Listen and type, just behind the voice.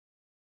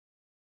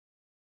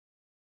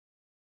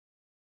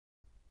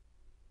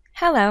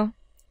Hello!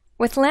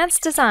 With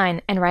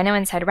landsdesign and Rhino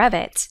inside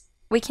Revit,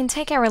 we can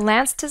take our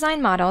landsdesign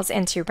models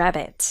into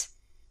Revit.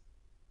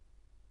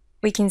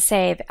 We can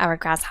save our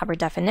grasshopper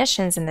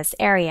definitions in this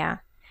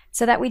area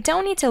so that we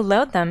don't need to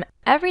load them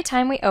every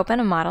time we open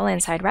a model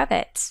inside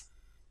Revit.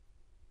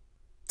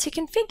 To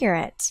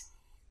configure it,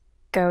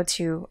 go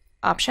to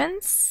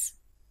Options,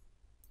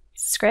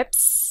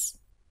 Scripts,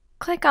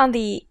 click on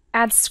the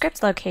Add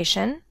Script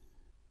location,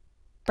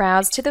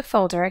 browse to the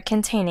folder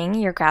containing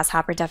your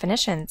grasshopper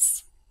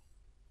definitions.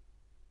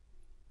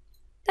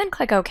 Then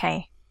click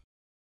OK.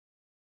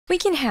 We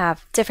can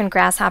have different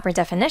grasshopper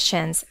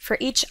definitions for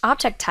each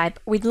object type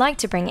we'd like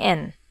to bring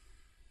in.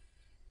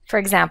 For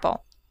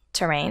example,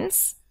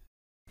 terrains.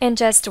 In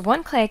just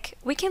one click,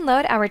 we can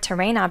load our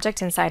terrain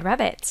object inside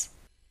Revit.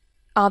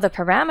 All the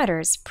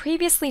parameters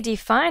previously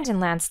defined in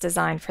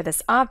landsdesign for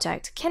this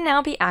object can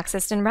now be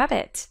accessed in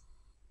Revit.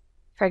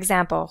 For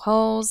example,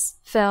 holes,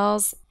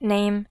 fills,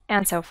 name,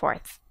 and so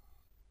forth.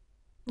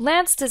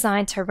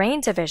 Landsdesign terrain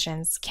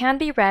divisions can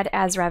be read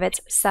as Revit's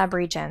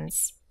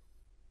subregions.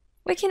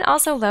 We can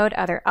also load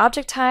other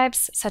object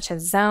types such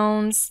as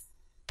zones,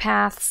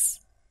 paths,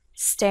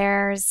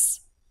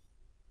 stairs,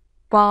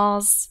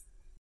 walls,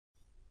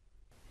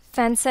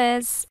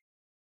 fences,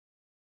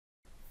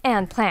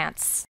 and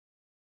plants.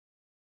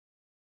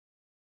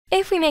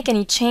 If we make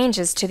any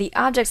changes to the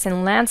objects in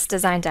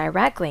landsdesign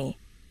directly,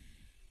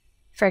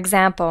 for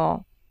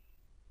example,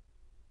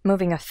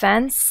 moving a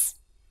fence,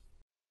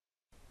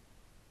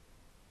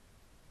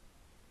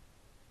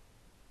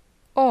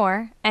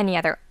 or any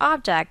other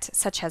object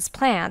such as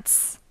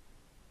plants,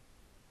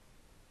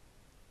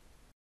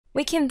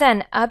 we can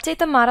then update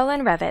the model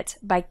in Revit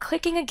by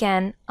clicking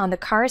again on the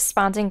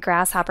corresponding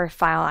grasshopper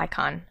file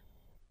icon.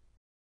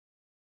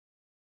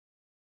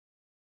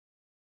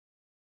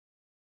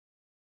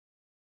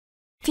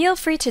 Feel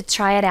free to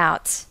try it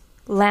out.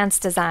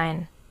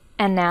 Landsdesign.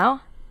 And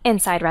now,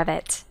 inside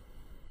Revit.